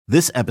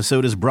This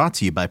episode is brought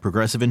to you by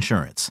Progressive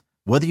Insurance.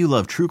 Whether you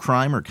love true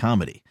crime or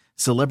comedy,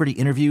 celebrity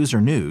interviews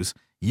or news,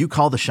 you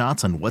call the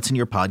shots on what's in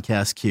your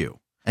podcast queue.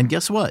 And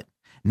guess what?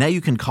 Now you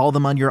can call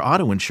them on your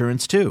auto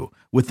insurance too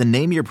with the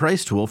Name Your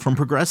Price tool from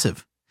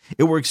Progressive.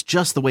 It works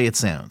just the way it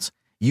sounds.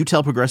 You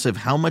tell Progressive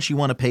how much you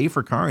want to pay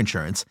for car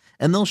insurance,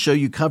 and they'll show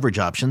you coverage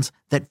options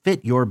that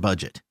fit your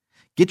budget.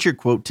 Get your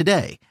quote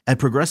today at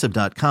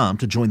Progressive.com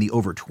to join the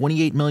over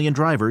 28 million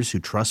drivers who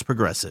trust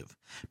Progressive.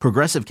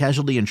 Progressive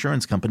Casualty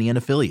Insurance Company and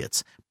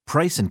Affiliates.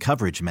 Price and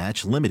coverage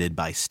match limited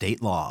by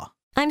state law.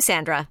 I'm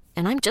Sandra,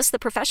 and I'm just the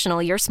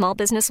professional your small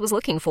business was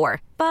looking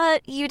for.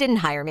 But you didn't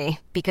hire me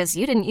because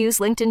you didn't use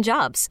LinkedIn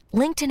Jobs.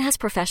 LinkedIn has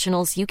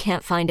professionals you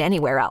can't find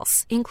anywhere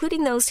else,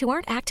 including those who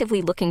aren't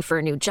actively looking for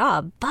a new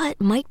job, but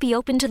might be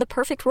open to the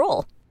perfect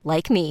role,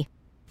 like me.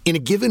 In a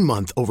given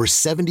month, over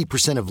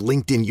 70% of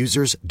LinkedIn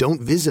users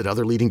don't visit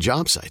other leading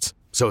job sites.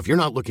 So if you're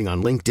not looking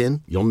on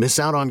LinkedIn, you'll miss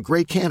out on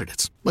great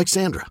candidates like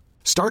Sandra.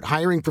 Start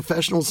hiring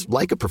professionals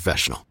like a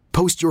professional.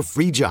 Post your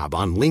free job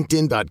on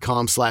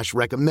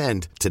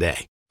linkedin.com/recommend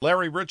today.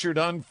 Larry Richard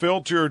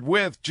Unfiltered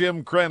with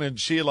Jim Crenn and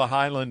Sheila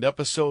Highland,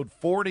 episode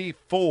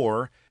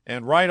 44.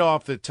 And right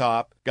off the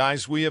top,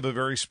 guys, we have a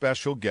very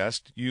special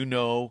guest. You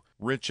know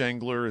Rich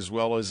Engler as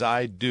well as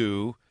I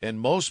do, and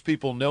most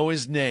people know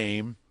his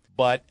name.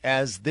 But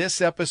as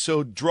this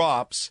episode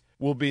drops,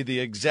 will be the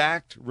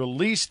exact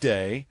release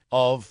day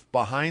of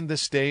Behind the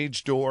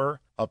Stage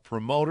Door, A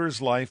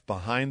Promoter's Life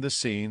Behind the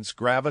Scenes,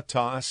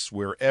 Gravitas,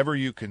 wherever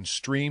you can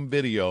stream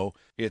video.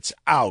 It's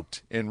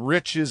out. And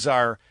Rich is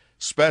our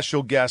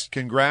special guest.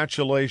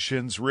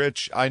 Congratulations,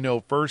 Rich. I know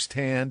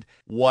firsthand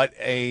what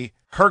a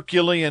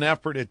Herculean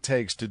effort it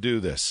takes to do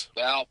this.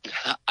 Well,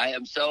 I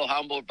am so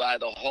humbled by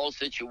the whole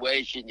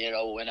situation. You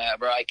know,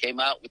 whenever I came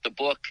out with the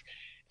book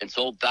and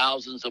sold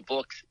thousands of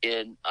books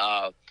in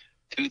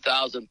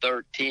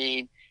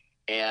 2013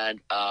 and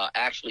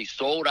actually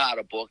sold out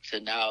of books,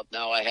 and now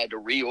I had to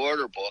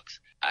reorder books.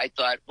 I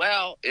thought,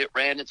 well, it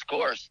ran its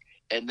course.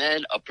 And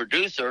then a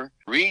producer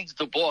reads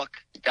the book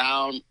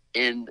down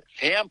in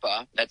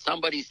Tampa that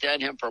somebody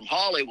sent him from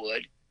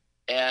Hollywood,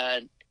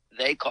 and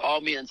they call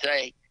me and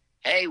say,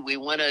 hey, we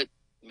want to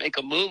make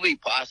a movie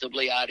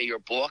possibly out of your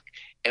book,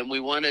 and we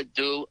want to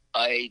do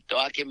a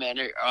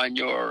documentary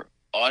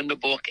on the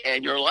book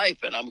and your life.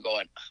 And I'm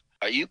going,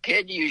 are you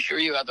kidding? You sure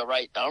you have the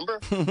right number?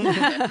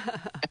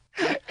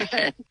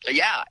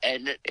 Yeah,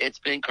 and it's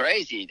been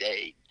crazy.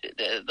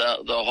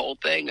 The whole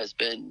thing has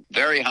been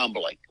very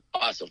humbling.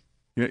 Awesome.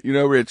 You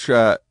know, Rich,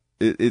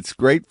 it's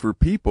great for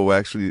people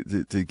actually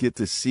to get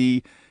to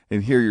see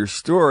and hear your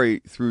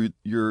story through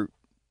your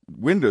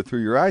window,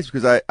 through your eyes,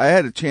 because I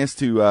had a chance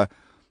to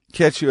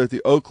catch you at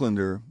the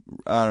Oaklander,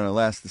 I don't know,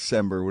 last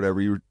December or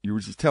whatever. You were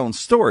just telling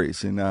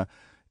stories, and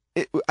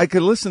I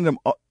could listen to them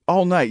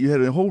all night. You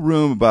had a whole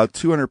room, about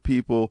 200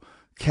 people,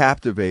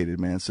 captivated,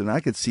 man. So I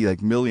could see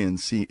like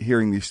millions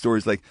hearing these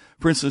stories. Like,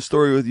 for instance, a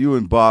story with you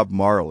and Bob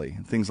Marley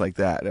and things like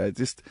that.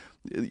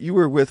 You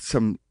were with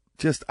some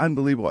just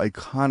unbelievable,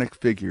 iconic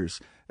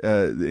figures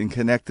and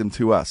connect them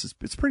to us.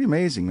 It's pretty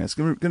amazing, man. It's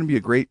going to be a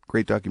great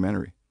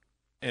documentary.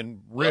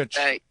 And Rich,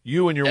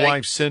 you and your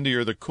wife Cindy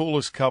are the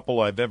coolest couple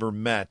I've ever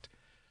met.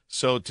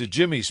 So to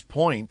Jimmy's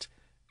point,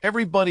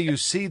 everybody you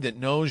see that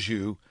knows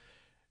you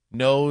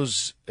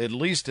knows at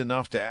least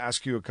enough to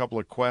ask you a couple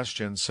of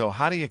questions. So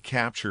how do you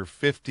capture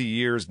 50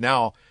 years,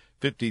 now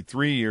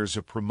 53 years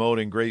of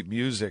promoting great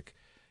music,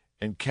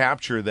 and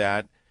capture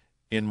that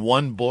in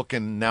one book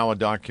and now a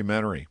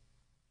documentary?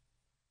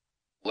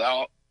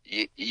 Well,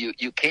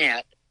 you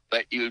can't,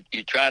 but you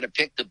try to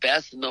pick the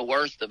best and the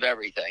worst of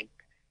everything,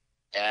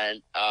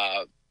 and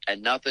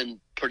nothing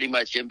pretty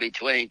much in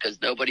between,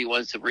 because nobody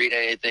wants to read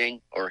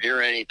anything or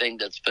hear anything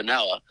that's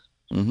vanilla.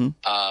 Mm-hmm.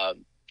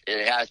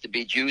 It has to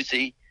be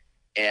juicy,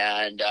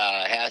 and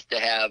has to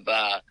have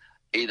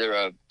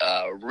either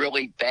a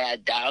really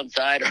bad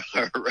downside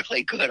or a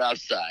really good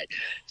upside.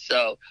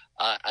 So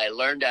I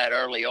learned that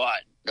early on.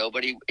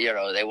 Nobody,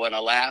 they want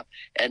to laugh,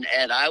 and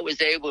I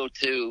was able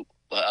to.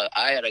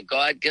 I had a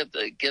God gift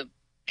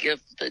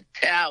the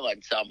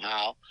talent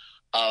somehow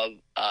of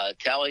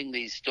telling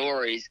these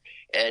stories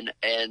and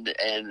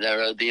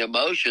the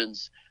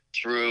emotions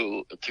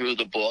through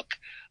the book.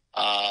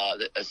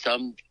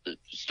 Some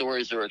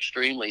stories are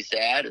extremely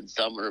sad, and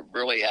some are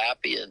really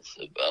happy, and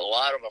a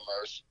lot of them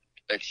are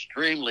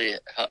extremely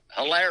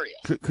hilarious.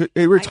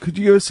 Hey, Rich, could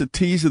you give us a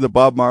tease of the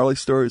Bob Marley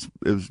story?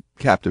 It was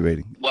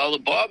captivating. Well, the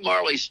Bob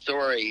Marley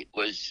story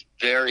was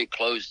very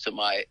close to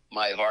my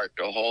heart.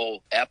 The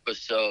whole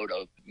episode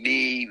of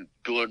me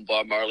doing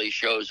Bob Marley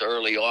shows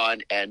early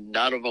on, and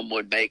none of them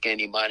would make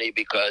any money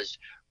because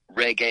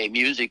reggae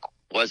music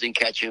wasn't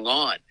catching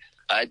on.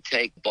 I'd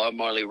take Bob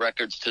Marley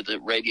records to the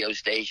radio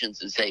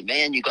stations and say,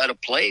 man, you got to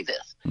play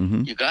this.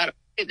 Mm-hmm. You got to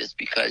play this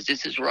because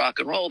this is rock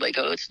and roll. They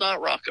go, it's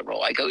not rock and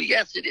roll. I go,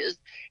 yes, it is.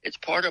 It's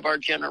part of our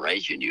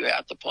generation. You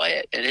have to play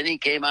it. And then he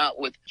came out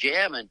with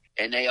Jammin',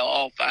 and they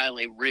all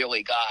finally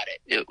really got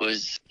it. It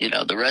was,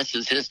 the rest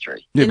is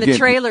history. In the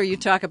trailer, you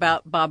talk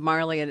about Bob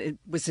Marley, and it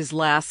was his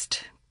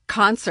last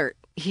concert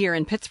here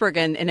in Pittsburgh,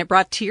 and it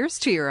brought tears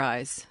to your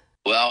eyes.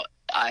 Well,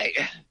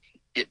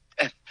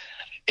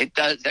 it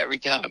does every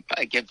time.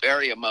 I get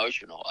very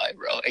emotional. I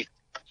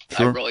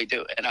really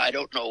do. And I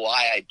don't know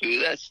why I do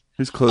this.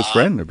 Who's a close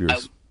friend of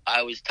yours?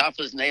 I was tough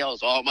as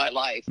nails all my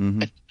life.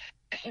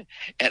 Mm-hmm.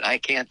 And I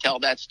can't tell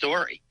that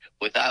story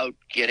without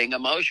getting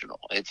emotional.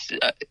 It's,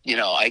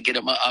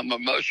 I'm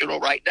emotional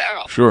right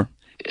now. Sure.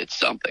 It's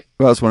something.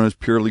 Well, it's one of those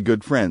purely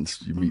good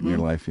friends you meet in your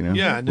life, you know?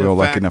 Yeah, and We're all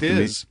the lucky fact enough to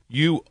meet. is,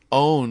 you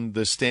owned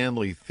the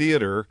Stanley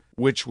Theater,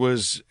 which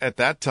was, at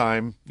that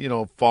time,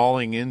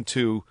 falling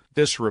into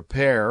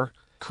disrepair,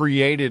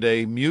 created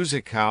a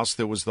music house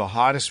that was the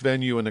hottest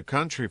venue in the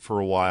country for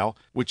a while,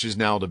 which is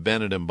now the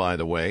Benetton, by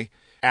the way.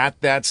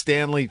 At that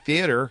Stanley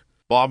Theater,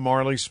 Bob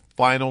Marley's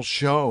final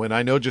show. And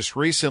I know just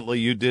recently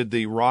you did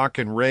the rock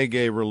and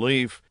reggae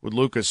relief with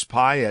Lucas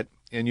Pyatt,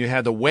 and you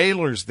had the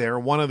Wailers there,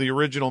 one of the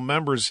original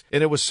members,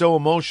 and it was so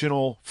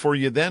emotional for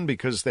you then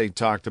because they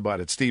talked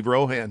about it. Steve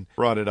Rohan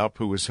brought it up,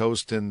 who was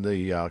hosting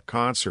the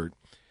concert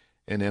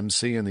and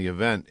MC in the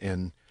event.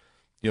 And,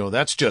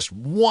 that's just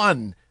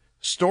one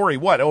story.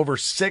 What, over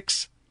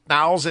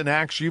 6,000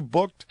 acts you've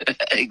booked?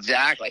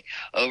 Exactly.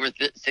 Over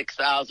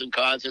 6,000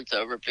 concerts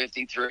over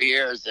 53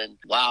 years. And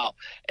wow.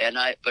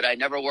 But I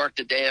never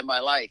worked a day in my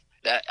life.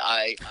 That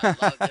I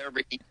loved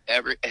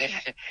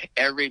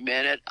every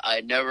minute.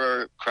 I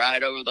never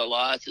cried over the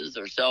losses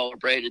or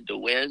celebrated the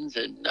wins.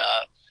 And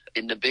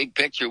in the big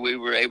picture, we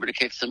were able to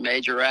kick some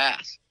major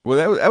ass.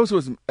 Well, that's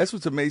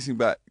what's amazing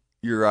about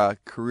your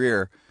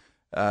career.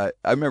 I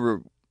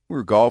remember we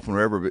were golfing or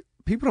whatever, but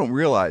people don't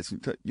realize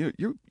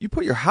you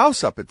put your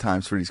house up at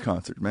times for these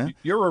concerts, man.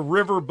 You're a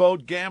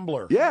riverboat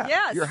gambler. Yeah,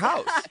 yes. Your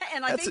house.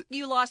 And I think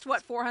you lost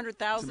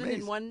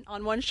 $400,000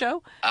 on one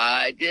show.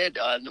 I did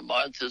on the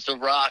Monsters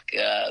of Rock,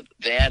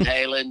 Van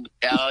Halen,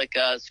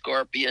 Metallica,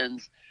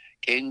 Scorpions,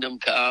 Kingdom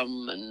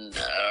Come, and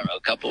I don't know,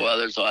 a couple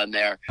others on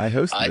there. I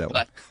hosted that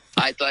one.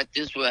 I thought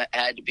this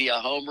had to be a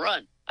home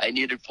run. I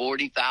needed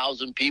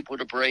 40,000 people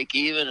to break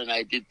even, and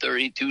I did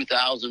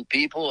 32,000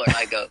 people, and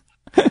I go,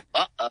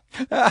 uh-oh.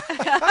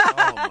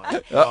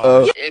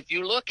 Uh-oh. If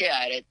you look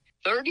at it,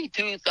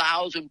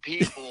 32,000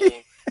 people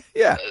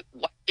yeah.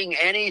 Watching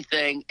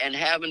anything and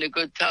having a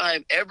good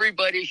time,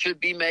 everybody should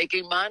be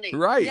making money.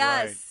 Right.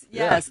 Yes. Right.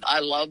 Yes. I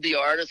love the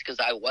artist because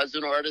I was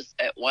an artist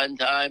at one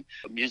time,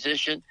 a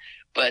musician,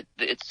 but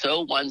it's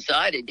so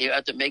one-sided. You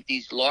have to make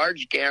these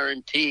large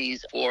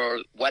guarantees for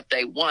what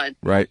they want.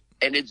 Right.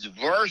 And it's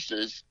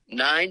versus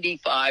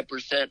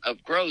 95%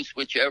 of gross,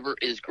 whichever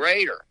is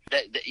greater.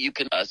 That you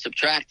can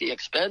subtract the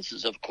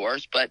expenses, of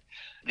course, but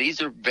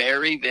these are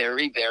very,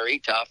 very, very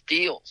tough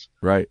deals.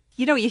 Right.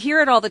 You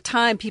hear it all the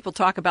time. People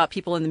talk about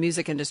people in the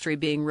music industry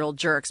being real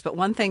jerks. But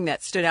one thing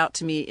that stood out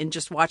to me in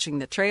just watching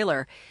the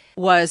trailer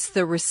was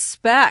the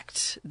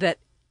respect that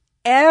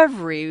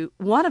every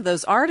one of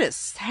those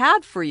artists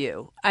had for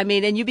you. I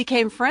mean, and you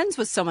became friends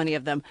with so many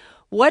of them.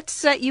 What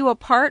set you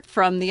apart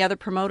from the other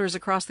promoters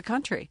across the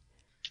country?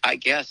 I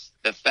guess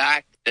the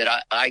fact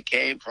that I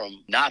came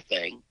from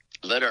nothing,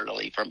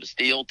 literally from a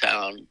steel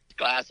town,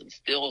 glass and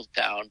steel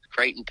town,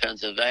 Creighton,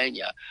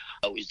 Pennsylvania.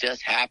 I was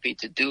just happy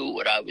to do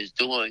what I was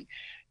doing.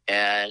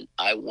 And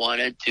I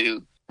wanted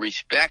to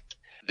respect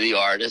the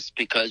artists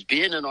because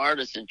being an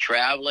artist and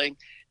traveling,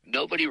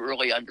 nobody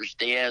really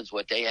understands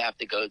what they have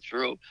to go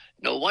through.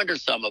 No wonder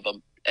some of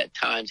them at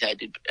times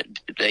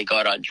they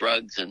got on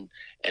drugs and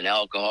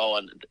alcohol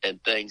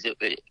and things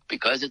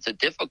because it's a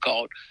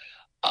difficult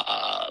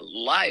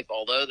life.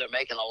 Although they're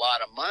making a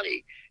lot of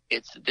money,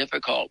 it's a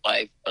difficult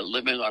life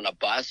living on a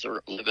bus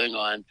or living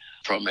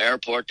from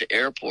airport to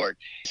airport.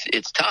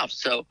 It's tough.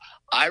 So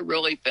I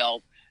really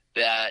felt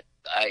that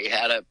I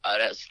had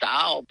a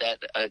style that,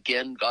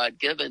 again,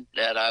 God-given,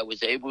 that I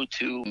was able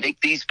to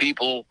make these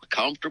people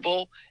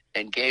comfortable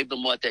and gave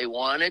them what they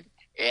wanted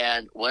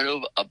and went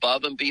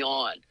above and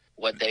beyond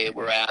what they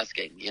were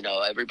asking.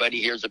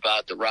 Everybody hears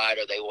about the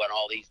rider. They want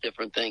all these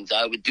different things.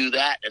 I would do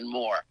that and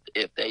more.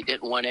 If they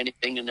didn't want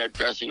anything in their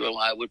dressing room,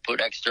 I would put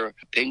extra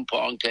ping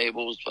pong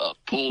tables,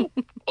 pool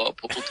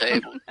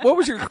table. What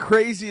was your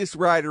craziest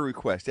rider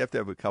request? You have to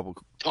have a couple.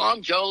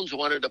 Tom Jones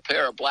wanted a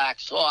pair of black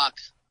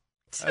socks.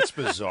 That's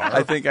bizarre.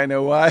 I think I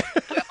know why.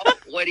 Well,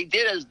 what he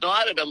did is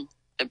knotted them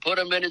and put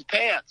them in his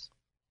pants.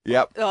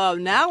 Yep. Oh,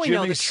 now we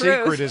know the Jimmy's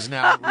truth. secret is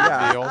now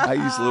revealed. I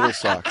use little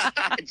socks.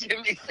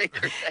 Jimmy's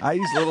secret. I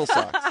use little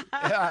socks.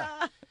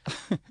 Yeah.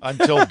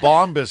 Until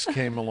Bombas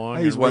came along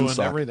I use and one ruined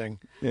sock. everything.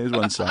 Yeah, there's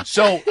one sock.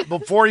 So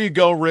before you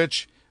go,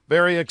 Rich,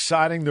 very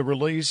exciting, the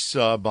release,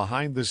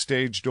 Behind the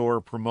Stage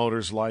Door,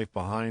 Promoter's Life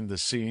Behind the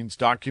Scenes,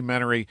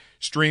 documentary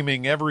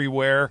streaming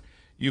everywhere.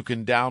 You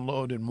can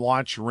download and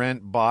watch,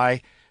 rent,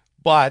 buy.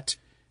 But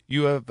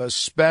you have a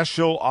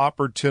special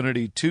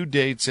opportunity, 2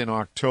 dates in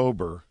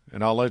October.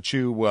 And I'll let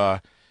you,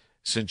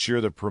 since you're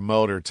the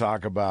promoter,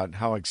 talk about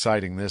how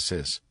exciting this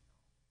is.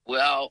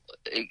 Well,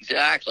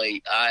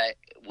 exactly.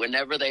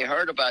 Whenever they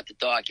heard about the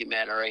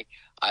documentary,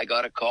 I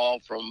got a call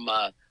from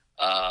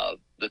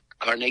the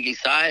Carnegie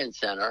Science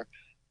Center,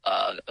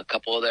 a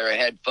couple of their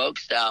head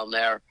folks down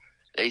there.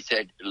 They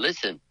said,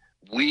 listen,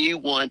 we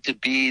want to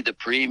be the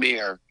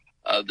premiere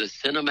of the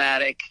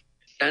cinematic,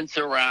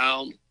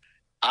 sense-around,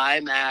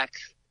 IMAX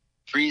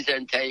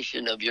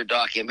presentation of your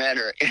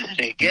documentary. And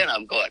again,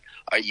 I'm going,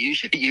 are you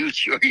sure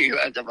you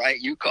have the right?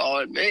 You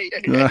calling me?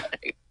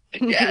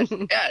 Yes.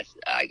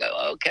 I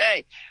go,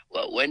 okay.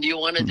 Well, when do you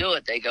want to do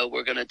it? They go,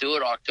 we're going to do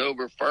it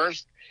October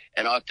 1st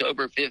and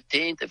October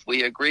 15th. If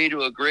we agree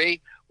to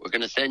agree, we're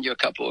going to send you a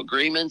couple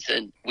agreements,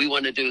 and we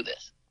want to do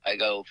this. I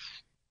go,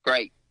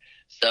 great.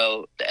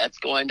 So that's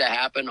going to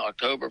happen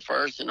October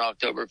 1st and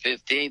October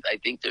 15th. I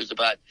think there's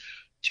about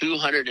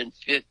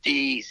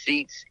 250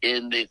 seats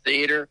in the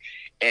theater,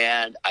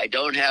 and I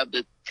don't have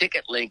the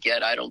ticket link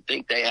yet. I don't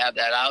think they have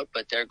that out,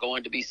 but they're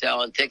going to be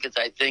selling tickets,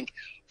 I think,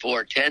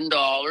 for $10.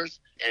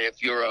 And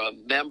if you're a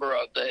member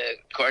of the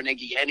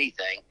Carnegie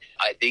Anything,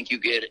 I think you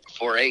get it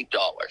for $8.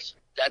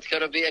 That's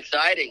going to be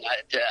exciting.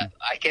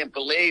 I can't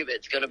believe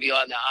it's going to be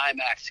on the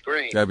IMAX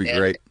screen. That'd be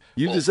great.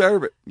 You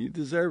deserve it. You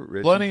deserve it,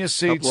 Rich. Plenty of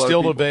seats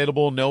still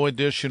available. No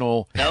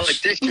additional. No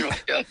additional.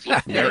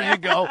 There you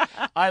go.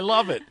 I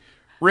love it.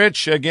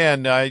 Rich,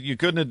 again, you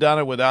couldn't have done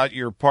it without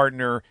your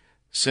partner,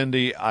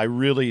 Cindy. I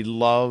really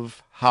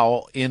love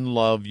how in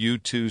love you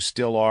two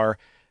still are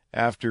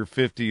after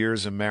 50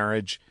 years of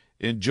marriage.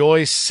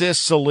 Enjoy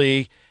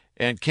Sicily,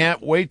 and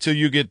can't wait till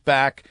you get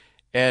back.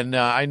 And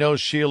I know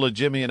Sheila,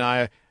 Jimmy, and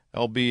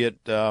I'll be at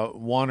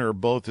one or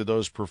both of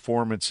those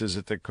performances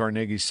at the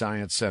Carnegie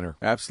Science Center.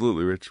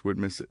 Absolutely, Rich.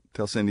 Wouldn't miss it.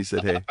 Tell Cindy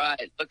said hey. All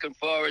right. Looking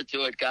forward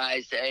to it,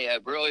 guys. Hey, I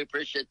really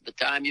appreciate the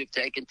time you've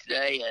taken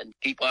today, and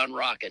keep on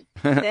rocking.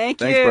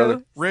 Thanks,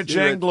 brother. Rich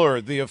Engler,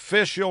 the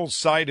official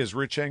site is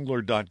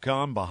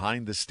richengler.com.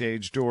 Behind the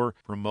stage door,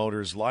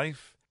 promoter's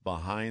life,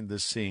 behind the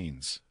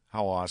scenes.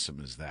 How awesome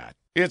is that?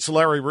 It's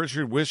Larry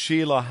Richert with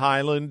Sheila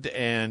Hyland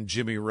and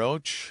Jimmy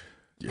Roach.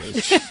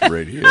 Yes,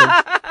 right here.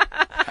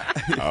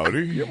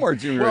 Howdy. You're more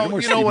Jimmy. Well,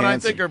 more you know, Steve when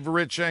Hansen. I think of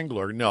Rich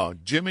Engler, no,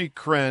 Jimmy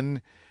Krenn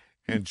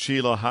and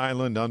Sheila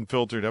Hyland,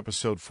 Unfiltered,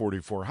 episode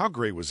 44. How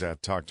great was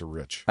that? Talk to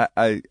Rich.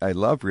 I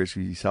love Rich.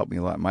 He's helped me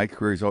a lot in my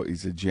career.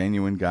 He's a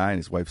genuine guy, and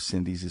his wife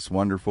Cindy's just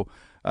wonderful.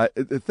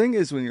 The thing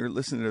is, when you're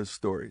listening to those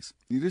stories,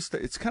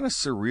 it's kind of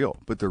surreal,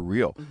 but they're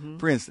real. Mm-hmm.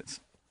 For instance,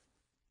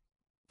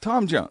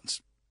 Tom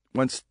Jones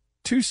wants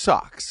 2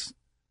 socks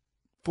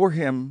for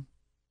him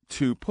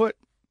to put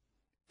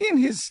in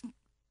his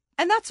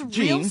and that's a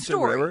real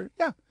story.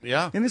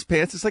 Yeah. In his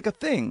pants, it's like a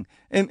thing.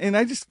 And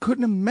I just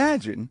couldn't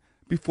imagine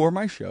before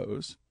my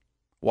shows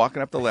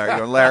walking up to Larry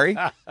going, Larry,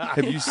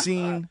 have you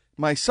seen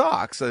my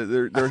socks?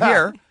 They're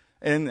here.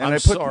 And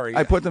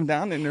I put them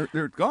down and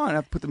they're gone. I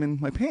have to put them in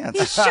my pants.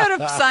 He should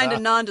have signed a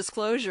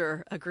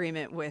non-disclosure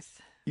agreement with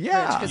Rich,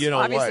 because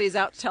obviously he's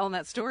out telling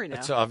that story now.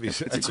 It's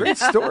obvious. It's a great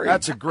story.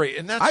 That's a great,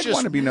 and that's I just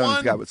want to be known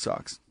as a guy with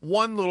socks.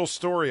 One little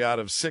story out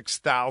of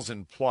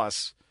 6,000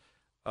 plus.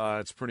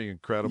 It's pretty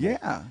incredible.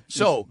 Yeah.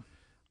 So,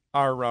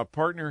 our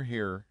partner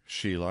here,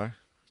 Sheila,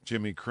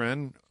 Jimmy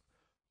Krenn,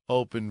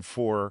 opened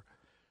for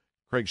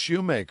Craig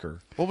Shoemaker.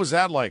 What was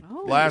that like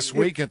last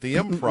week at the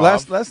Improv?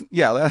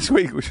 Last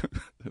week,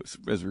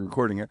 as we're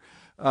recording here.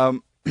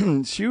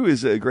 Shoe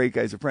is a great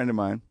guy. He's a friend of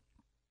mine.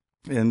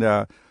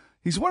 And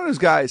he's one of those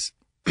guys,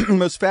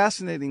 most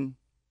fascinating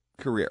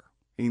career.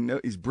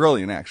 He's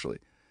brilliant, actually.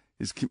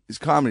 His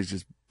comedy is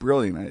just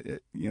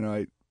brilliant.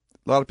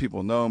 A lot of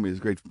people know him. He's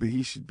great, but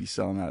he should be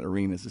selling out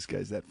arenas. This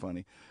guy's that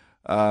funny.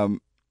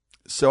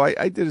 So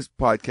I did his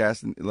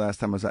podcast, and last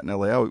time I was out in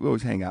L.A., we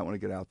always hang out when I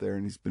get out there,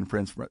 and he's been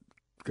friends for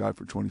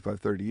 25,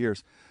 30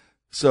 years.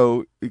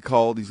 So he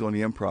called, he's on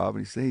the Improv, and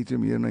he said, hey,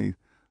 Jimmy, you have any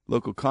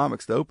local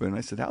comics to open? And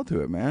I said, I'll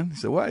do it, man. He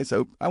said, why?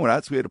 So I went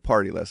out, so we had a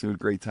party last night. It was a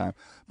great time.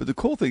 But the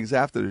cool thing is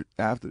after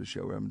the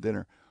show, we're having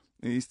dinner,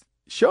 and he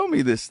showed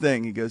me this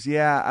thing. He goes,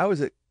 yeah, I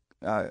was at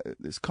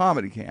this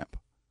comedy camp.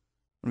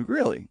 I'm like,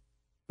 really?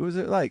 What was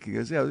it like? He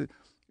goes, yeah,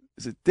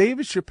 it's at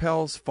David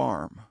Chappelle's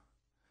farm.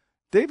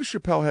 David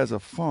Chappelle has a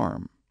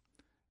farm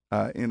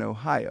in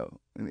Ohio,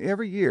 and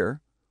every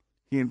year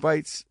he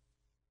invites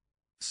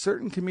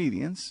certain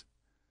comedians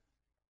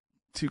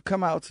to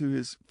come out to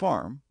his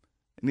farm,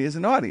 and he has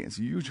an audience,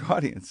 a huge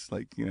audience,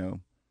 like,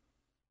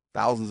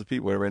 thousands of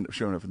people, whatever, end up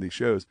showing up for these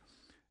shows,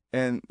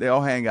 and they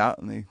all hang out,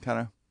 and they kind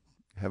of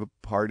have a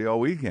party all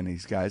weekend,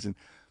 these guys, and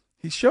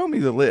he showed me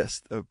the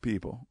list of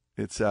people.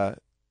 It's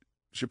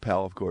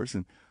Chappelle, of course,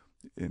 and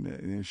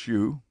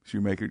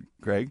Shoemaker,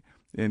 Craig,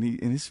 and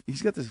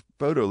he's got this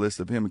photo list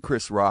of him and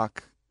Chris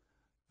Rock,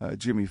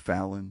 Jimmy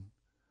Fallon,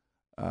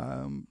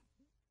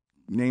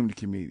 name the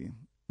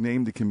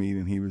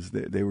comedian. He was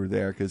there. They were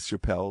there because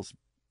Chappelle's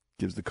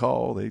gives the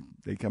call.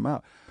 They come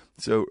out.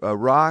 So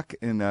Rock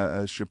and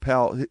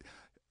Chappelle,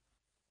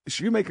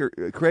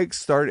 Shoemaker, Craig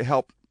started to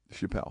help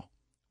Chappelle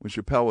when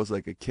Chappelle was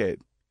like a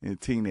kid, a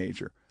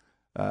teenager.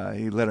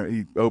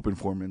 He opened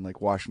for him in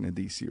like Washington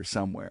D.C. or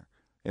somewhere,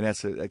 and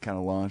that kind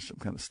of launched him,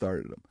 kind of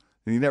started him,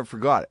 and he never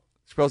forgot it.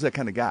 Chappelle's that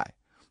kind of guy.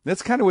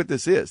 That's kind of what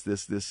this is.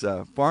 This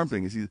farm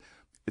thing is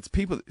it's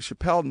people.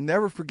 Chappelle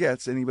never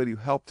forgets anybody who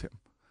helped him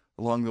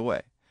along the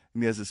way,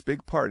 and he has this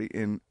big party,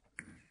 and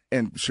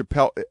and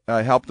Chappelle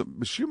helped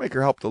him.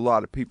 Shoemaker helped a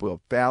lot of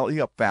people. He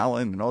helped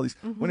Fallon and all these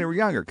when they were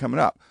younger, coming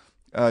up.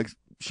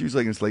 She was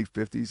like in his late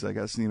 50s, I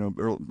guess,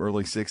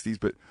 early 60s,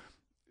 but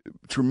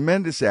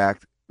tremendous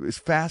act. It was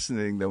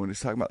fascinating, though, when he's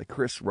talking about like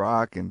Chris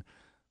Rock and,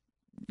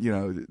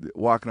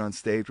 walking on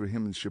stage with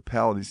him and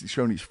Chappelle, and he's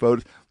showing these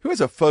photos. Who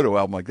has a photo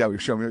album like that? We're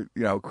showing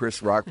me,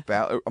 Chris Rock.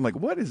 I'm like,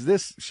 what is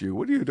this, Shu?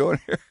 What are you doing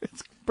here?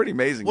 It's pretty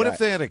amazing. What if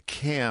they had a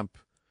camp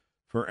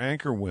for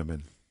anchor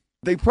women?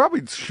 They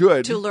probably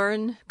should. To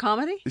learn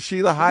comedy? The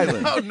Sheila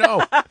Highland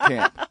no.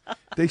 camp.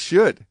 They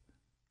should,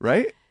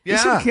 right? Yeah.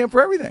 They should have a camp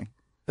for everything.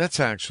 That's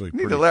actually We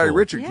pretty need the Larry cool.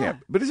 Richard Yeah.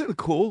 camp. But isn't it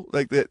cool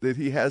like that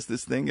he has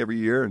this thing every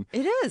year? And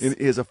It is. and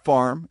he has a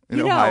farm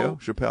in Ohio,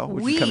 Chappelle,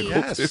 which is kind of cool,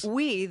 Yes. too.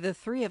 We, the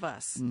three of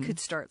us, could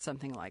start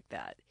something like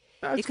that.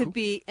 That's it could cool.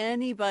 be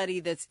anybody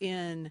that's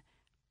in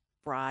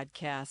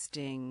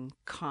broadcasting,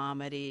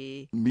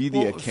 comedy,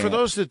 Media Well, camp. for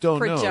those that don't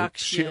know,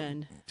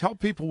 production. tell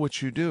people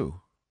what you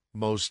do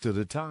most of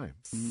the time.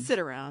 Sit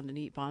around and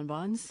eat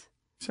bonbons.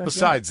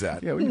 Besides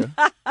that, Yeah, we know.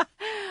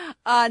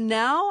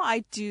 Now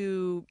I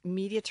do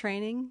media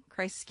training,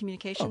 crisis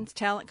communications,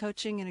 talent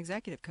coaching, and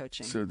executive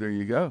coaching. So there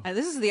you go. And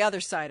this is the other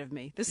side of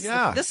me. This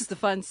Yeah. is the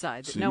fun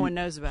side that So no you- one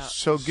knows about.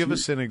 so give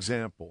us an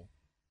example.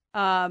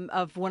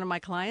 Of one of my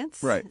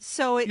clients. Right.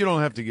 So it, You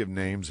don't have to give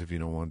names if you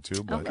don't want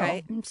to, but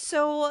okay.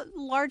 So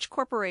large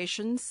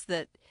corporations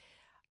that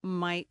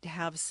might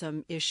have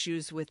some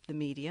issues with the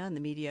media, and the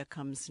media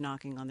comes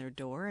knocking on their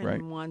door and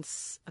Right.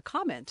 wants a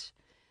comment.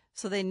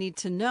 So they need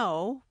to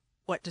know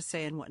what to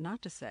say and what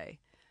not to say.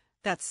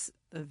 That's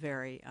a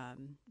very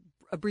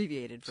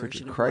abbreviated It's like a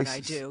version of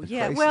crisis- what I do. a Yeah,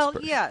 crisis well,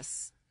 person.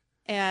 yes.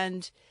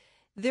 And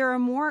there are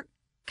more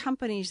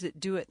companies that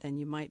do it than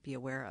you might be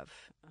aware of.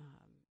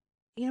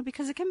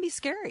 Because it can be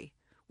scary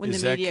when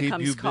Does the that media keep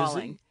comes you busy?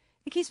 calling.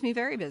 It keeps me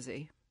very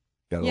busy.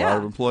 Got a Yeah. lot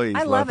of employees.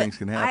 I a lot love of things it.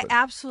 can happen. I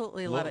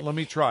absolutely love it. let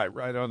me try it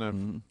right on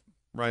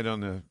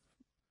Mm-hmm. the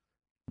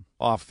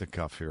off the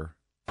cuff here.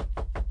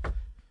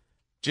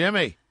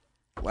 Jimmy,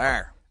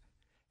 Where?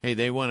 hey,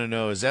 they want to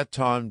know, is that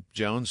Tom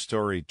Jones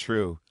story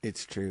true?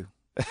 It's true.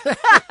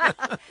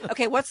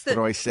 Okay, What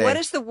do I say? what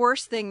is the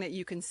worst thing that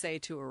you can say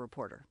to a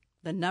reporter?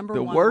 The number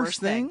The one worst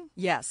thing? thing?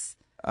 Yes.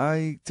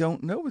 I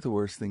don't know what the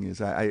worst thing is.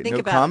 I Think no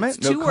about comment. it.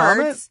 It's No two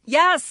comment. words.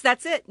 Yes,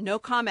 that's it. No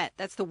comment.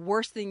 That's the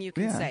worst thing you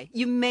can Yeah. say.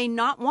 You may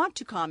not want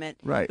to comment,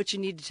 Right. but you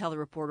need to tell the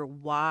reporter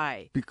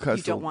why Because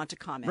you don't they'll- want to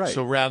comment. Right.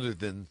 So rather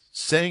than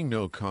saying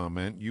no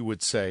comment, you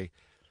would say,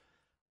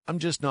 I'm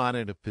just not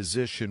in a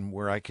position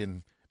where I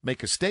can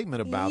make a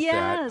statement about Yes.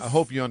 that. I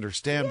hope you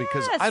understand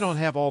because Yes. I don't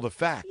have all the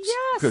facts.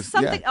 Yes, 'Cause,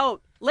 something. yeah. Oh,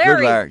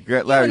 Larry, Larry.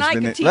 you Larry's and I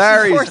been can in- teach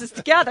Larry's- these courses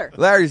together.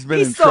 Larry's been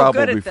He's in so trouble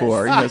good at this.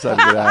 before. He knows how to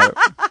get out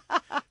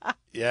of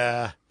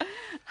Yeah.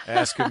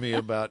 Asking me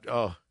about,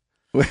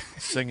 it.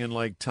 singing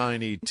like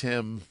Tiny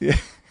Tim.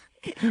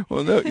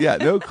 Well,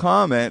 no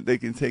comment. They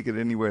can take it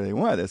anywhere they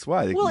want. That's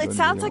why. They Well, can it go sounds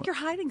anywhere like they you're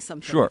hiding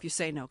something Sure. if you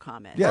say no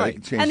comment. Yeah, they Right.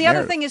 can change And the other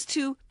narrative. thing is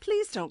to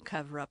please don't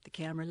cover up the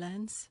camera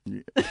lens.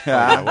 want.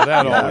 Yeah, well,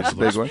 that always that's a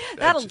big looks- one.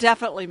 That'll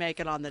definitely make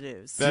it on the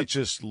news. That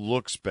just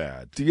looks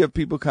bad. Do you have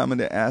people coming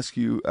to ask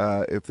you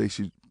if they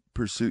should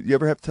pursue? You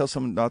ever have to tell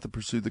someone not to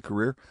pursue the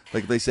career?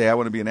 Like they say, I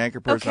want to be an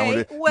anchor person. I Okay,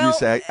 want to, well, you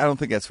say, I don't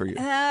think that's for you.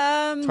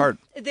 It's hard.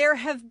 There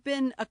have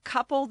been a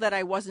couple that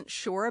I wasn't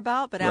sure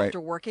about, but Right.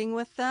 after working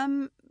with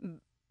them,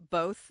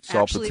 both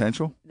Saw actually,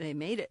 potential? They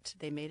made it.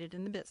 They made it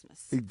in the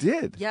business. They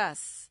did.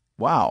 Yes.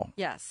 Wow.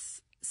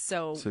 Yes.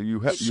 So, So you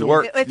have it- you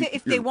work.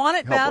 if they you want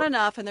it help bad work.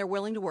 enough and they're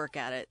willing to work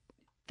at it,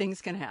 things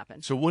can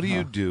happen. So what do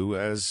you do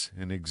as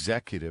an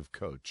executive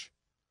coach?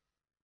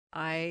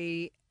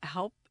 I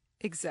help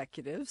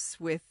executives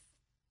with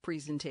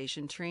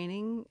presentation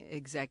training,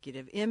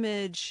 executive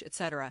image,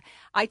 etc.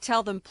 I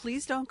tell them,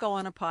 please don't go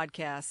on a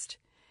podcast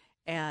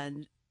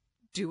and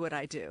do what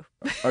I do.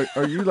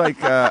 Are you like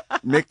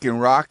Mick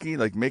and Rocky?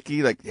 Like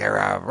Mickey? Like you're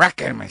a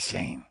wrecking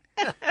machine.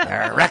 You're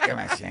a wrecking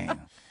machine.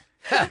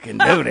 You can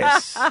do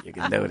this. You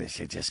can do this.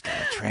 You just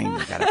gotta train.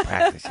 You gotta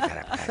practice. You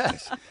gotta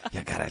practice.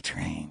 You gotta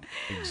train.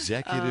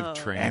 Executive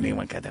training.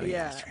 Anyone can do it. You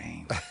Yeah. gotta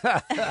train.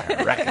 You're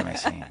a wrecking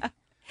machine.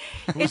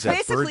 Who's It's that,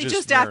 basically Burgess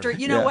just Meredith? after,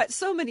 you know Yeah. what,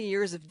 so many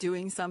years of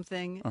doing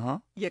something, Uh huh.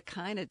 you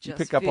kind of just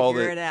Pick up figure all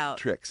the it out.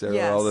 tricks. There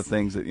Yes. are all the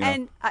things that you know.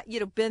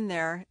 And, been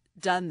there,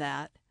 done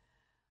that.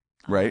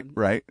 Right.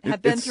 Right.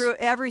 Have been It's- through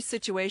every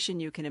situation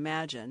you can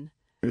imagine,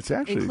 It's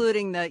actually.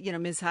 including the,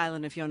 Ms.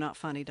 Highland, if you're not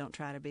funny, don't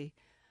try to be.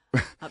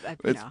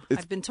 It's-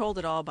 I've been told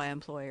it all by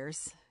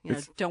employers.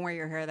 Don't wear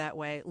your hair that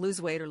way.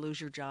 Lose weight or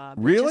lose your job.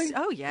 Really?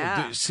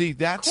 Yeah. See,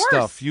 that Of course.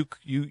 stuff, you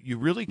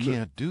really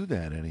can't do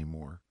that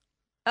anymore.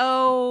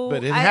 Oh,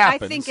 But it I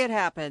happens. think it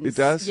happens. It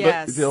does? But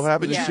Yes. it still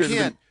happens? But It you shouldn't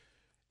have can't,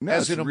 been- No,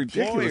 as it's an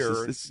ridiculous.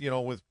 employer, It's-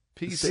 with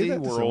say PC that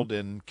to world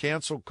and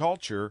cancel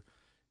culture,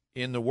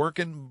 in the work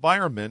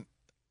environment,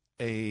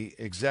 a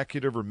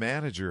executive or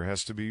manager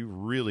has to be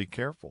really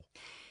careful.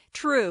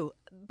 True,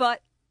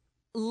 but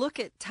look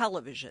at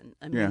television.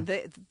 I mean,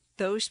 Yeah.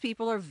 those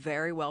people are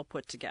very well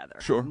put together.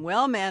 Sure.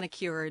 Well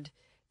manicured.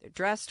 They're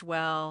dressed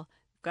well.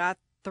 Got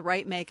the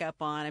right makeup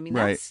on. I mean,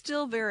 Right. that's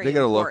still very They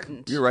got to look.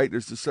 important. You're right.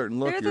 There's a certain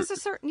look. There's a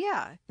certain,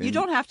 yeah. You and-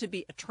 don't have to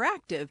be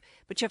attractive,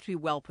 but you have to be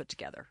well put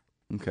together.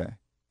 Okay.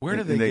 Where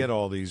do And they they- get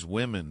all these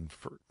women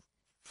for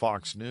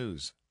Fox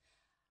News?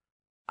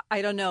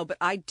 I don't know, but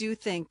I do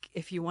think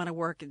if you want to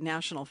work at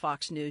National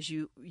Fox News,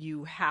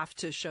 you have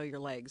to show your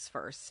legs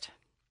first.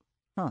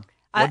 Huh.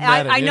 Wasn't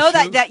that an I know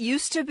issue? that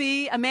used to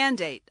be a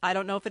mandate. I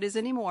don't know if it is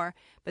anymore,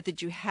 but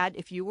that you had,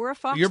 if you were a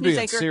Fox You're News being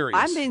anchor, serious.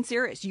 I'm being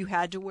serious. You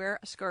had to wear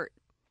a skirt.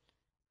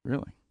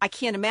 Really? I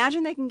can't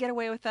imagine they can get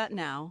away with that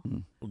now.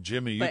 Well,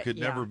 Jimmy, you But, could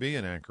yeah. never be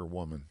an anchor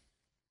woman.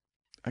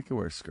 I could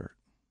wear a skirt.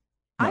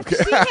 I've seen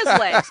his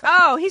legs.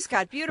 Oh, he's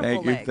got beautiful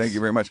Thank you. legs. Thank you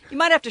very much. You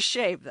might have to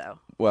shave, though.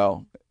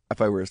 Well,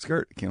 if I wear a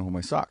skirt, I can't hold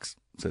my socks.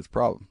 So it's a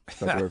problem.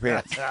 So I have to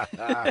wear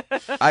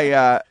pants.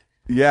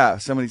 Yeah,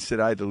 somebody said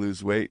I had to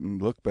lose weight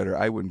and look better.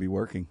 I wouldn't be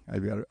working. I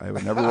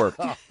would never work.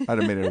 I'd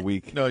have made it a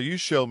week. No, you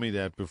showed me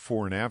that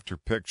before and after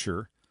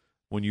picture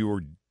when you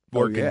were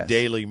working yes.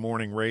 daily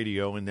morning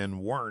radio and then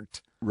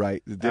weren't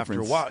Right. The difference.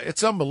 after a while.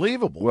 It's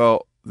unbelievable.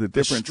 Well, the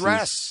difference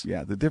stress.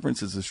 is the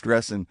difference is the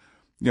stress. And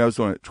I was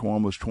doing it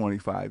almost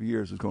 25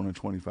 years. I was going on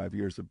 25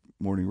 years of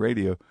morning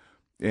radio,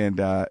 and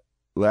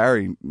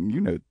Larry,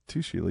 you know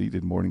too, Sheila, you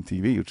did morning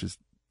TV, which is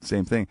the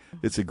same thing.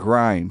 It's a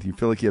grind. You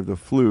feel like you have the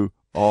flu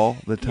all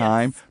the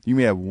time. Yes. You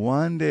may have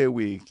one day a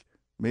week,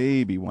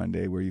 maybe one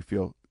day where you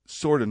feel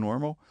sort of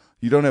normal.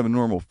 You don't have a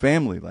normal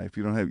family life.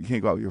 You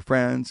can't go out with your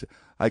friends.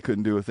 I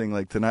couldn't do a thing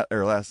like tonight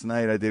or last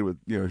night. I did with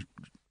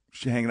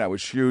hanging out with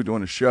Shu,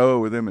 doing a show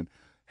with him, and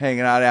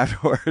hanging out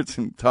afterwards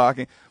and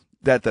talking.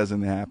 That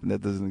doesn't happen.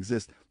 That doesn't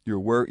exist.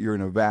 You're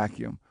in a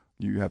vacuum.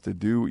 You have to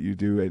do what you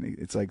do, and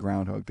it's like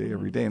Groundhog Day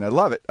every day. And I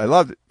love it. I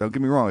loved it. Don't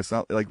get me wrong. It's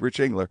not like Rich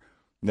Engler.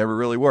 Never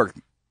really worked.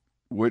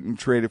 Wouldn't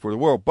trade it for the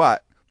world.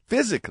 But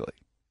physically,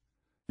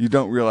 you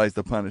don't realize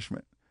the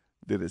punishment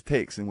that it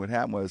takes. And what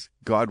happened was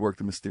God worked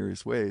in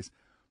mysterious ways.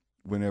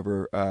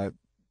 Whenever I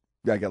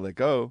got let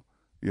go,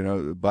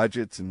 the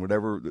budgets and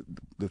whatever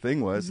the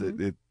thing was,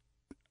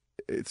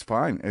 it's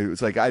fine. It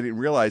was like I didn't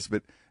realize,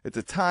 but at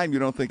the time you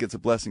don't think it's a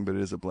blessing, but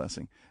it is a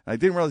blessing. And I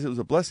didn't realize it was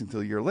a blessing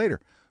until a year later.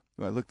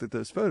 When I looked at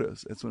those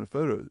photos, that's when a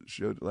photo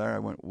showed Larry. I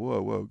went,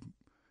 whoa.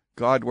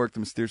 God worked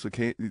in mysterious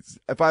ways.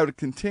 If I would have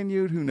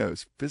continued, who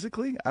knows?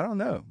 Physically, I don't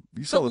know.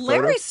 You saw But the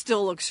Larry photos.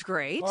 still looks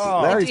great,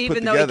 Oh. Larry's put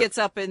even though he together. gets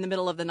up in the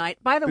middle of the night.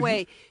 By the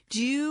way, did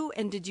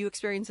you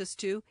experience this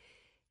too?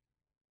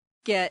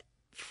 Get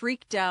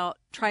freaked out,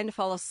 trying to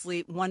fall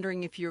asleep,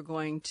 wondering if you're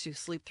going to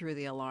sleep through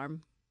the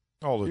alarm?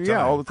 all the time.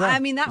 Yeah, all the time. I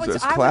mean, It's I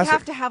would classic.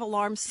 have to have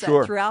alarms set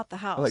Sure. throughout the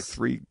house. Like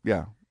 3,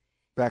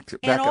 back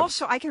And up.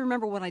 also, I can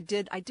remember when I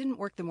didn't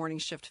work the morning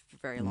shift for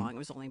very Mm-hmm. long. It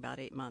was only about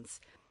 8 months.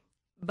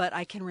 But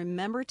I can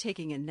remember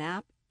taking a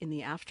nap in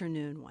the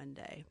afternoon one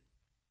day.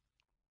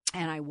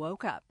 And I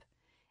woke up,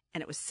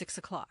 and it was 6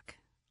 o'clock.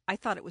 I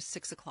thought it was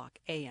 6 o'clock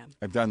a.m.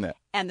 I've done that.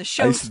 And the I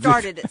show used to do-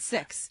 started at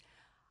 6.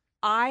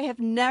 I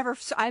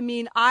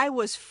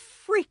was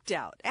freaked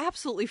out,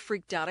 absolutely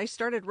freaked out. I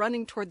started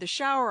running toward the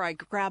shower. I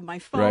grabbed my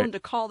phone Right. to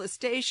call the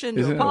station,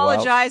 Isn't to it wild?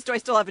 apologize. Do I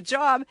still have a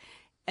job?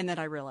 And then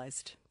I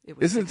realized it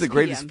was Isn't it 6 the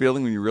greatest p.m.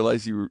 feeling when you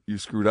realize you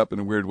screwed up in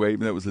a weird way?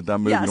 Even though it was a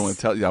dumb move, Yes. you don't want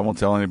to tell. I won't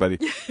tell anybody.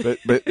 But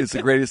it's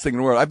the greatest thing in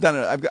the world. I've done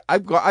it.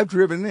 I've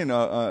driven in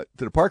to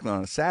the parking lot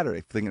on a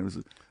Saturday, thinking it was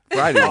a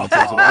Friday. Once.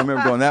 I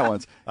remember doing that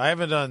once. I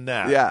haven't done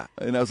that. Yeah,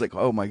 and I was like,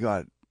 oh my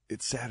god,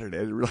 it's Saturday.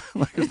 I didn't realize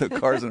like there's no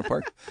cars in the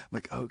park. I'm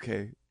like,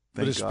 okay,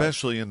 But thank God.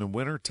 especially in the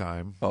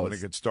wintertime when it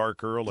it's- gets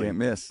dark early. Can't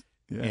miss.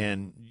 Yeah.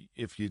 And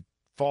if you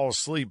fall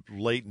asleep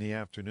late in the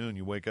afternoon,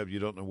 you wake up, you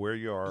don't know where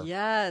you are.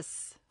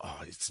 Yes. Oh,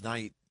 it's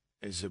night.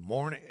 Is it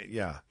morning?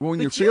 Yeah. Well, when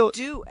But you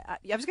feel, I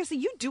was going to say,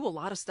 you do a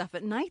lot of stuff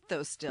at night,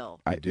 though, still.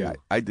 I do.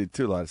 I did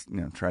too. A lot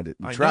of tried it.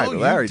 I Tried. know you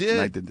Larry did.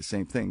 and I did the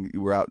same thing.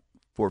 You were out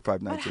 4 or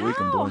 5 nights But a week.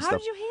 I'm how? doing How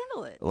stuff. did you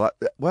handle it? A lot.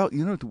 Well,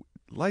 the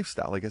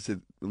lifestyle. Like I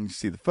said, when you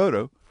see the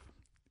photo,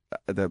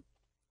 the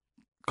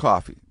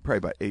coffee, probably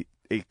about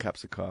 8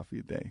 cups of coffee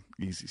a day,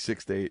 easy,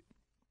 6 to 8.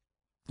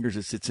 Yours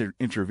just sits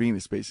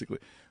intravenous, basically.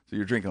 So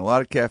you're drinking a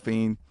lot of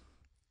caffeine.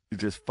 You're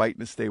just fighting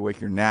to stay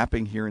awake. You're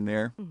napping here and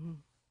there. Mm-hmm.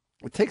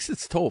 It takes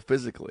its toll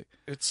physically.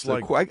 It's So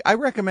like I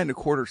recommend a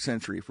quarter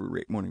century for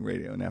morning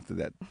radio, and after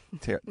that,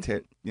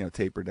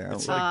 taper down.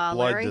 It's like blood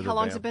Larry, to the how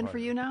long's it been for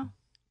vampire. you now?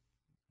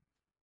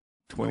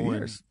 20 going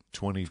years.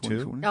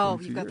 22. 20, Oh,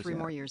 22 you've got years, 3 yeah.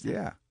 more years then.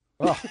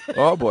 Yeah.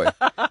 Oh boy.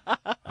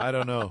 I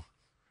don't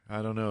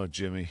know,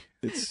 Jimmy.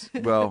 It's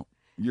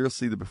you'll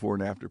see the before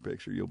and after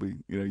picture. You'll be,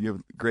 you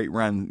have a great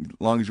run. As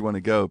long as you want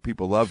to go,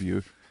 people love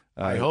you.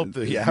 I hope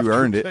the you after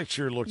earned it.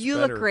 picture looks You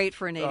better. look great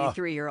for an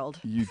 83-year-old.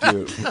 You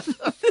do.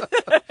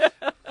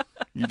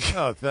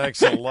 Oh,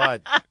 thanks a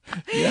lot.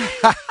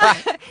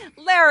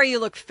 Larry, you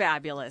look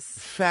fabulous.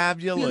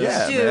 Fabulous.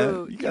 Yeah, you man.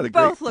 do. You got a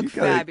both great- look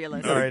you got a-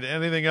 fabulous. All right.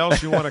 Anything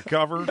else you want to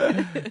cover?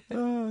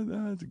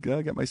 No, it's good.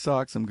 I got my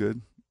socks. I'm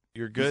good.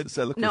 You're good.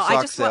 So I look No, for I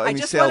sock just, sale. I Any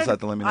just sales wanted, out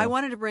there, let me know. I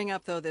wanted to bring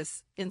up, though,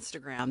 this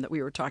Instagram that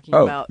we were talking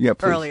Oh, about yeah,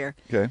 please. earlier.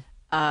 Okay.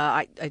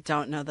 I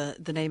don't know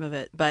the name of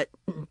it, but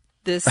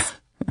this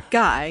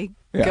guy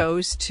Yeah.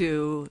 goes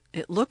to,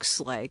 it looks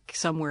like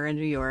somewhere in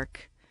New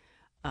York,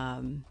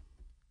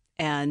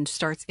 and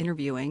starts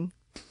interviewing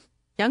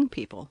young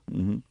people.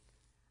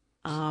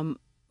 Mm-hmm.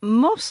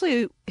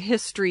 Mostly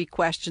history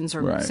questions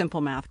or Right.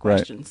 simple math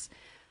questions.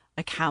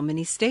 Like, how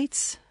many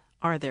states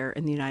are there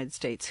in the United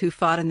States? Who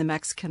fought in the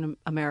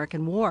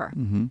Mexican-American War?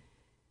 Mm-hmm.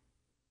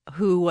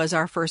 Who was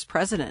our first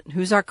president?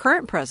 Who's our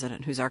current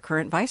president? Who's our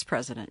current vice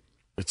president?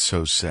 It's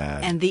so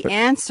sad. And the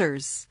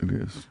answers It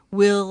is.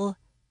 will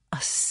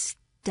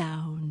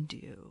astound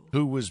you.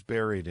 Who was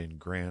buried in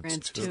Grant's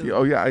Grant's tomb? tomb.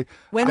 Oh yeah,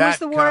 When That was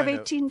the War of kind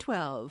of-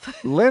 1812?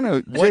 Leno.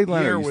 What Jay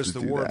Leno year used was to the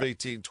do War of that.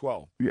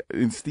 1812? Yeah,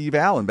 and Steve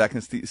Allen, back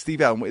in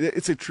Steve Allen.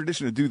 It's a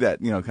tradition to do that,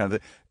 kind of thing.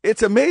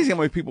 It's amazing how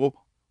many people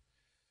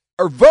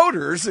are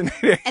voters and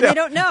And they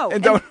don't know.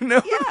 and don't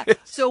know. Yeah.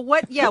 So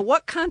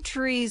what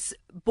countries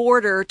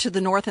border to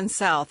the north and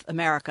south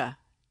America?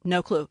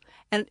 No clue.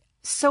 And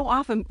so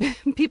often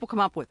people come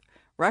up with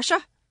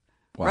Russia?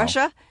 Wow.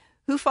 Russia?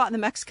 Who fought in the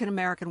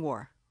Mexican-American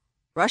War?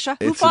 Russia?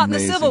 Who It's fought in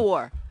amazing. the Civil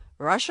War?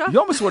 Russia? You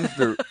almost wonder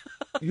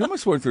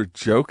if they're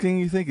joking.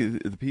 You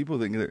think the people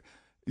think they're.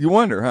 You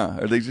wonder, huh?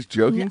 Are they just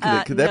joking?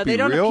 Could that no, be they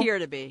don't real? appear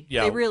to be.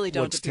 Yeah. They really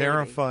don't What's appear to be.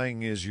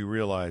 terrifying is you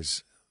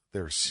realize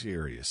they're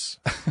serious.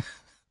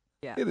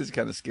 Yeah. It is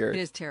kind of scary.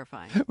 It is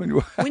terrifying. When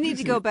you We need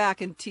to go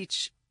back and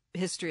teach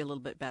history a little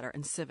bit better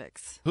and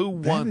civics. Who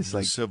won is the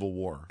like- Civil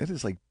War? It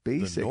is like The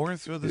basic.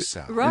 North or the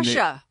South?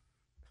 Russia.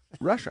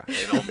 Russia.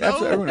 don't know.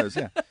 Absolutely, everyone knows.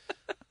 Yeah.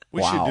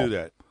 We Wow. should do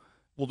that.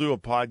 We'll do a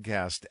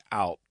podcast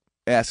out.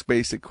 Ask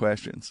basic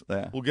questions.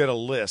 Yeah. We'll get a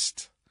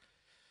list.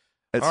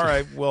 That's- All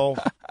right. Well,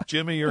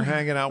 Jimmy, you're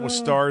hanging out with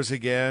stars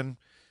again.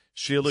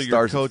 Sheila, you're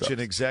Stars and coaching stars.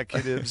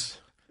 executives.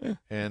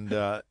 And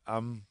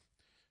I'm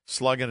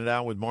slugging it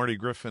out with Marty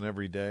Griffin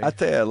every day. I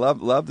tell you, I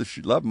love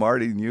love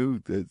Marty and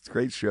you. It's a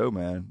great show,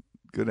 man.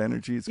 Good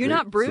energy. It's You're great.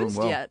 not It's doing bruised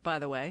well. yet, by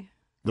the way.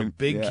 the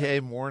Big Yeah. K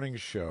Morning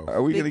Show.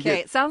 Are we Big gonna K.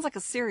 get It sounds like a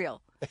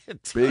cereal.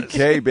 Big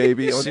K,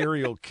 baby? I want,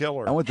 Serial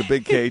killer. I want the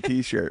Big K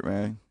T-shirt,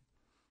 man.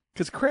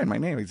 Because Cran, my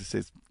name, it just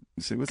says,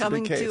 what's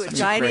Coming the Big K? to a It's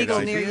giant Cran. eagle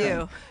I- near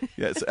you.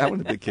 Yes, I want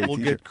the Big K We'll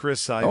T-shirt. get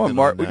Chris I Ivan want on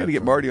We're that going to get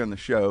for- Marty on the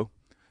show.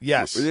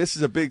 Yes. This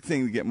is a big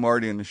thing to get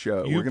Marty on the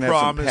show. You We're going to have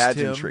some promised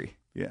him pageantry.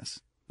 Yes.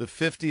 The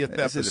 50th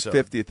This is episode.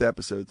 the 50th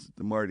episode.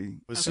 The Marty.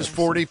 This is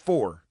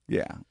 44.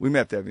 Yeah, we may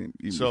have to have him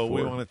even So we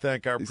before. want to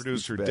thank our He's the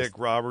producer, best. Dick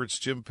Roberts,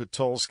 Jim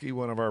Patulski,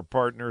 one of our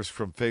partners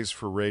from Face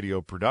for Radio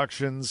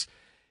Productions.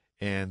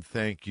 And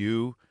thank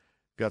you.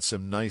 Got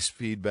some nice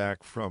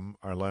feedback from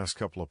our last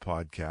couple of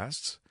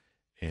podcasts.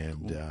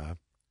 And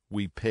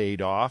we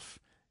paid off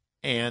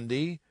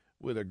Andy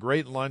with a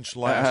great lunch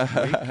last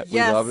week. We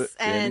Yes, love it.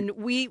 and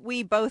Andy.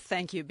 we both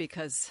thank you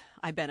because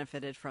I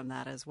benefited from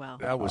that as well.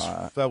 That was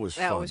That fun.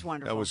 was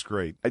wonderful. That was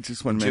great. I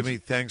just want to Jimmy,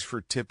 mention. thanks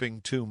for tipping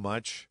too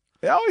much.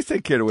 I always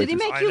take care of Did he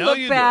waitresses. make I you know look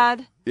you do.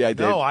 bad? Yeah, I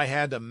did. No, I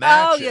had to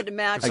match Oh, it. you had to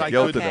match I it.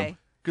 guilted Okay. him.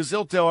 Because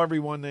they'll tell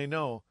everyone they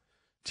know.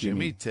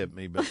 Jimmy tipped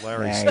me, but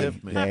Larry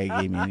stiffed me. Larry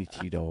gave me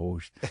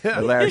 $2.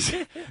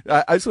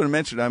 I just want to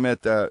mention I'm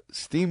at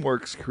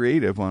Steamworks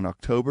Creative on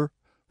October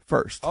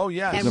 1st. Oh,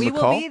 yeah. And Is it we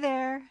will McCall? be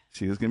there.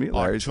 She was going to be at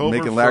Larry's. October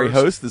Making Larry 1st.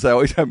 host as I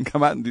always have him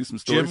come out and do some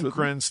stories Jim with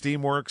me. Kren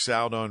Steamworks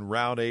out on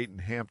Route 8 in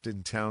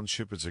Hampton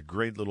Township. It's a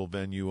great little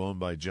venue owned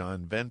by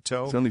John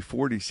Bento. It's only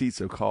 40 seats,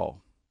 so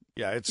call.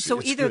 Yeah, it's So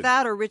it's either good.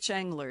 that or Rich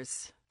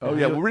Anglers. Oh,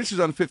 yeah. Well, Rich is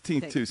on the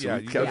 15th, too, so Yeah,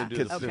 we you catch gotta do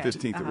catch the the Okay.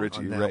 15th at Uh-huh. Richie.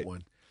 on You're that right.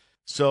 one.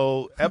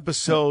 So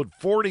episode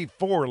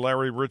 44,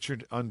 Larry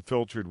Richard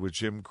Unfiltered with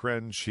Jim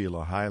Kren,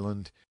 Sheila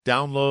Highland.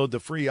 Download the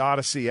free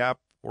Odyssey app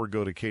or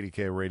go to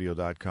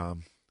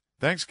kdkradio.com.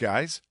 Thanks,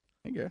 guys.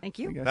 Thank you. Thank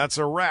you. That's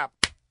a wrap.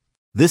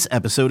 This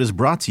episode is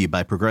brought to you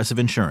by Progressive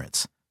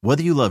Insurance.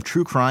 Whether you love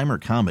true crime or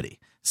comedy,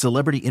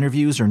 celebrity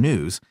interviews or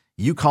news,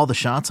 you call the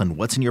shots on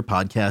what's in your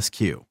podcast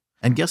queue.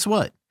 And guess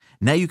what?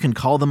 Now you can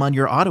call them on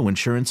your auto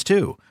insurance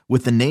too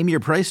with the Name Your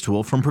Price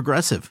tool from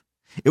Progressive.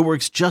 It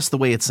works just the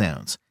way it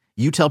sounds.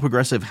 You tell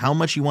Progressive how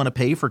much you want to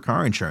pay for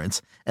car insurance,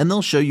 and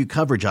they'll show you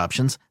coverage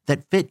options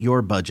that fit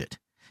your budget.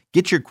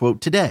 Get your quote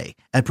today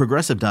at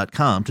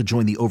Progressive.com to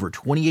join the over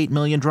 28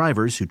 million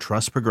drivers who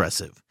trust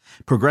Progressive.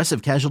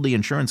 Progressive Casualty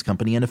Insurance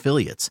Company and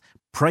Affiliates.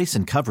 Price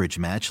and coverage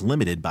match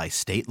limited by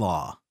state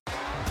law.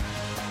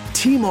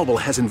 T-Mobile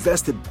has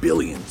invested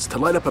billions to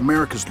light up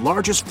America's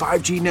largest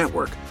 5G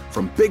network,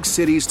 from big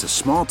cities to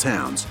small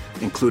towns,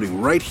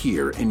 including right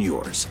here in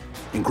yours.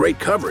 And great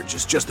coverage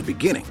is just the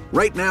beginning.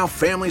 Right now,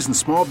 families and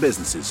small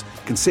businesses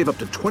can save up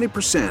to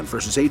 20%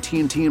 versus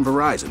AT&T and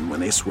Verizon when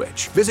they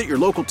switch. Visit your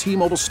local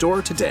T-Mobile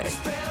store today.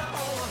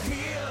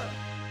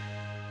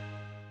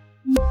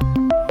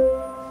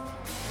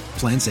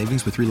 Plan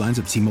savings with 3 lines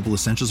of T-Mobile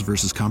Essentials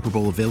versus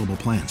comparable available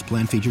plans.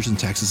 Plan features and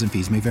taxes and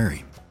fees may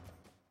vary.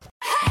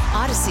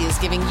 Odyssey is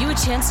giving you a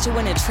chance to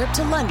win a trip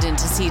to London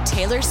to see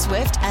Taylor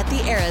Swift at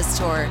the Eras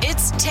Tour.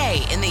 It's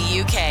Tay in the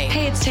UK.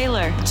 Hey, it's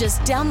Taylor.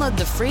 Just download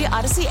the free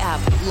Odyssey app,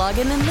 log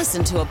in and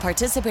listen to a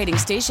participating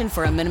station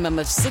for a minimum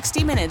of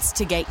 60 minutes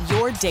to get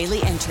your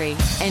daily entry.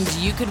 And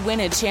you could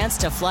win a chance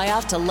to fly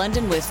off to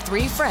London with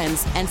 3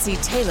 friends and see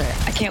Taylor.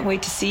 I can't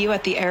wait to see you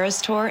at the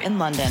Eras Tour in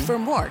London. For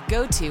more,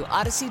 go to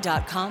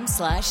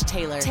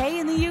odyssey.com/Taylor. Tay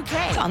in the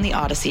UK. It's on the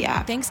Odyssey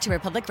app. Thanks to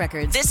Republic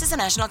Records. This is a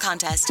national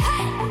contest.